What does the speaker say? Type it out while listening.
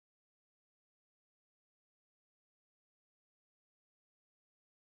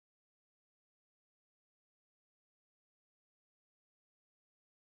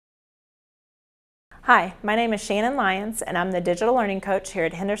Hi, my name is Shannon Lyons, and I'm the Digital Learning Coach here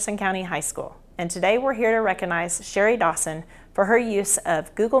at Henderson County High School. And today we're here to recognize Sherry Dawson for her use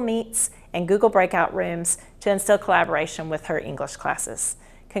of Google Meets and Google Breakout Rooms to instill collaboration with her English classes.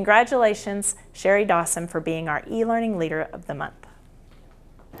 Congratulations, Sherry Dawson, for being our eLearning Leader of the Month.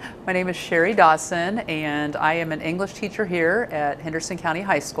 My name is Sherry Dawson, and I am an English teacher here at Henderson County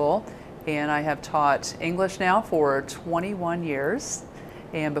High School. And I have taught English now for 21 years.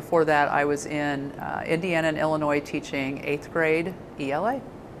 And before that, I was in Indiana and Illinois teaching 8th grade ELA.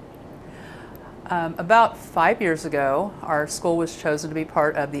 About 5 years ago, our school was chosen to be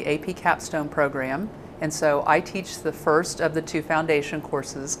part of the AP Capstone program. And so I teach the first of the two foundation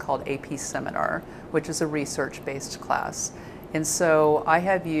courses called AP Seminar, which is a research-based class. And so I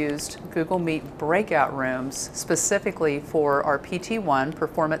have used Google Meet breakout rooms specifically for our PT1,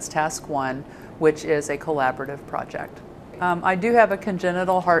 Performance Task 1, which is a collaborative project. I do have a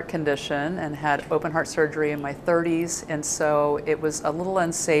congenital heart condition and had open heart surgery in my 30s, and so it was a little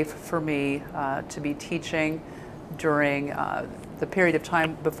unsafe for me to be teaching during the period of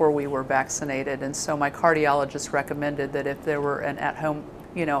time before we were vaccinated. And so my cardiologist recommended that if there were an at-home,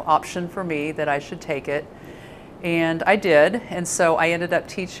 option for me, that I should take it. And I did, and so I ended up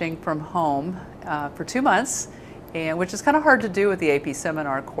teaching from home for 2 months, which is kind of hard to do with the AP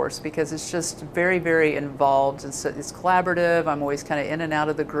Seminar course because it's just very, very involved, and so it's collaborative. I'm always kind of in and out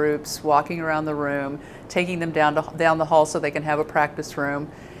of the groups, walking around the room, taking them down the hall so they can have a practice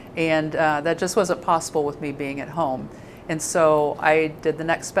room, and that just wasn't possible with me being at home. And so I did the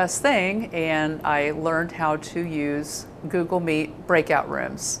next best thing, and I learned how to use Google Meet breakout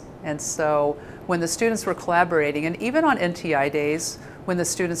rooms. And so when the students were collaborating, and even on NTI days, when the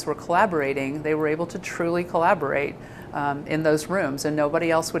students were collaborating, they were able to truly collaborate in those rooms, and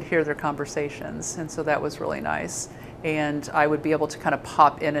nobody else would hear their conversations. And so that was really nice. And I would be able to kind of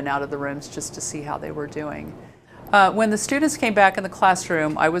pop in and out of the rooms just to see how they were doing. When the students came back in the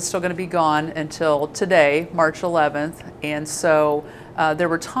classroom, I was still going to be gone until today, March 11th. And so there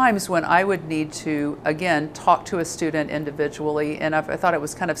were times when I would need to, again, talk to a student individually, and I thought it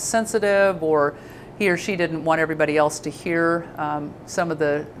was kind of sensitive, or he or she didn't want everybody else to hear some of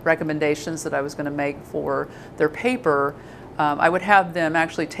the recommendations that I was going to make for their paper. I would have them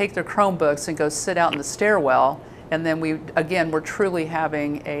actually take their Chromebooks and go sit out in the stairwell, and then we, again, were truly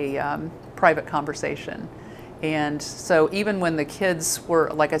having a private conversation. And so even when the kids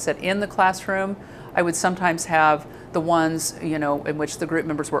were, like I said, in the classroom, I would sometimes have the ones, in which the group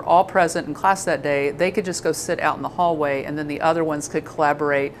members were all present in class that day, they could just go sit out in the hallway, and then the other ones could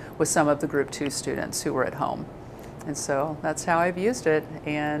collaborate with some of the Group 2 students who were at home. And so that's how I've used it,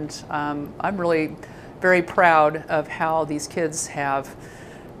 and I'm really very proud of how these kids have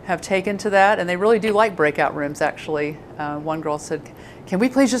taken to that, and they really do like breakout rooms, actually. One girl said, "Can we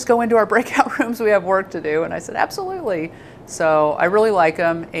please just go into our breakout rooms? We have work to do." And I said, "Absolutely." So I really like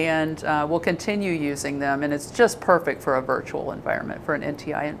them, and we'll continue using them, and it's just perfect for a virtual environment, for an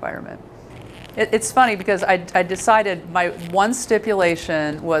NTI environment. It's funny because I decided my one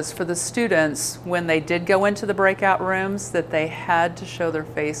stipulation was for the students, when they did go into the breakout rooms, that they had to show their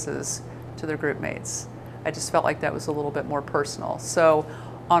faces to their group mates. I just felt like that was a little bit more personal. So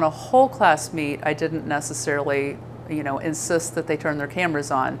on a whole class meet, I didn't necessarily insist that they turn their cameras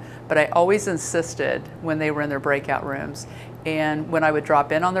on, but I always insisted when they were in their breakout rooms. And when I would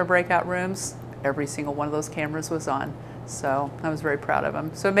drop in on their breakout rooms, every single one of those cameras was on. So I was very proud of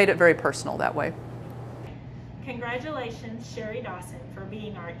them. So it made it very personal that way. Congratulations, Sherry Dawson, for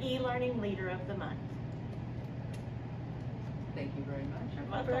being our eLearning Leader of the Month. Thank you very much.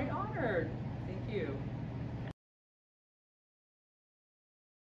 I'm very honored. Thank you.